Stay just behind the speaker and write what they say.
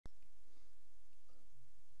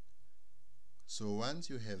So once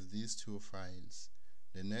you have these two files,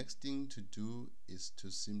 the next thing to do is to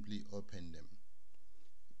simply open them.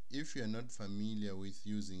 If you are not familiar with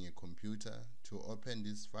using a computer to open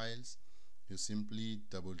these files, you simply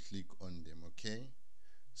double click on them. Okay,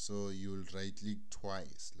 so you'll right click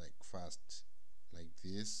twice, like fast, like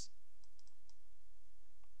this,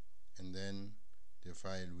 and then the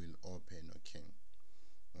file will open. Okay,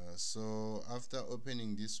 so after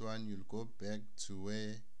opening this one, you'll go back to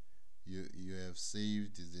where you have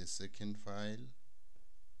saved the second file,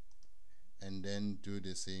 and then do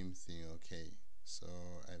the same thing. Okay, so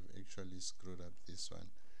I've actually screwed up this one,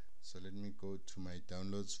 so let me go to my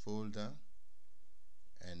downloads folder,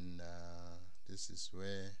 and this is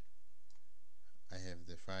where I have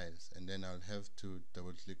the files, and then I'll have to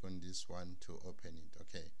double click on this one to open it.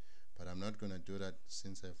 Okay, but I'm not gonna do that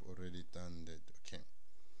since I've already done that. Okay,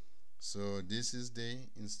 so this is the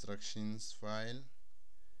instructions file,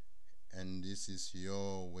 and this is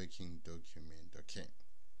your working document. Okay,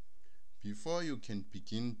 before you can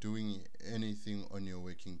begin doing anything on your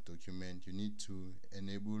working document, you need to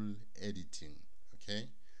enable editing. Okay,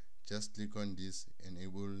 just click on this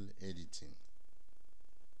enable editing.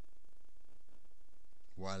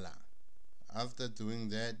 Voila, after doing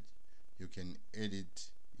that, you can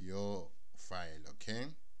edit your file.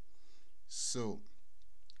 Okay, so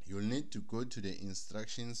you'll need to go to the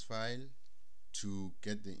instructions file to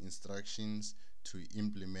get the instructions to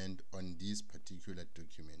implement on this particular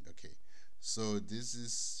document. Okay, so this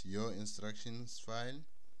is your instructions file,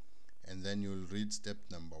 and then you'll read step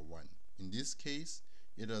number 1. In this case,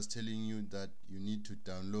 it was telling you that you need to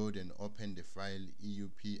download and open the file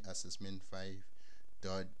EUP assessment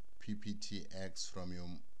 5.pptx from your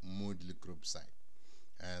Moodle group site,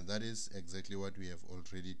 and that is exactly what we have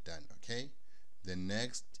already done. Okay, the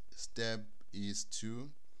next step is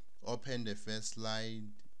to open the first slide,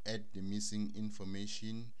 add the missing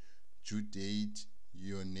information, due date,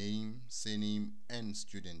 your name, surname, and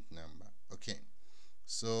student number. Okay,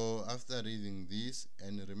 so after reading this,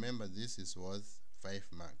 and remember this is worth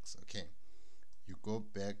 5 marks. Okay, you go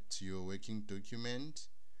back to your working document.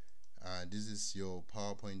 This is your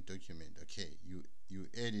PowerPoint document. Okay, you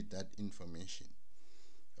edit that information.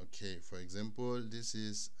 Okay, for example, this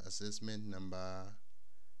is assessment number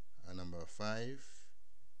 5,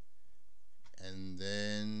 and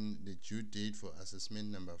then the due date for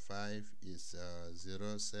assessment number 5 is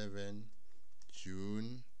 07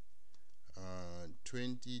 June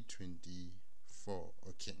 2024.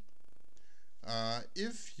 Okay,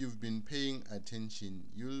 if you've been paying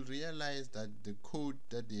attention, you'll realize that the code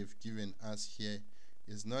that they've given us here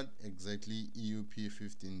is not exactly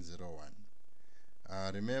EUP1501.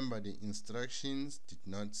 Remember, the instructions did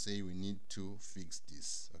not say we need to fix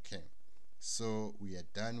this. Okay, so we are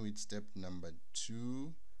done with step number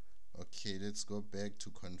 2. Okay, let's go back to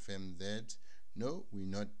confirm that. No, we're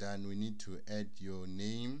not done. We need to add your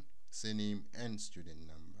name, surname, and student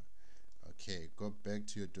number. Okay, go back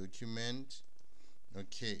to your document.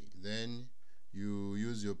 Okay, then you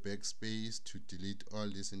use your backspace to delete all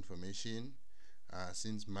this information.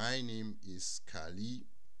 Since my name is Kali,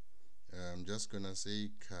 I'm just gonna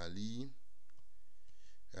say Kali.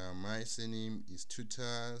 My surname is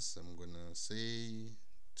Tutors. I'm gonna say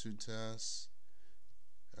Tutors.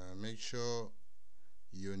 Make sure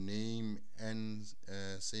your name and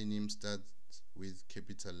surname starts with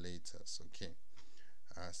capital letters. Okay,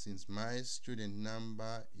 since my student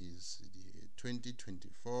number is the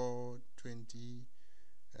 2024.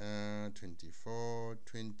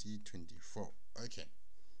 Okay,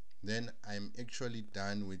 then I'm actually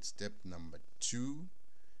done with step number 2,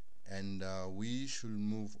 and we should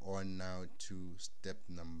move on now to step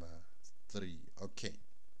number 3. Okay,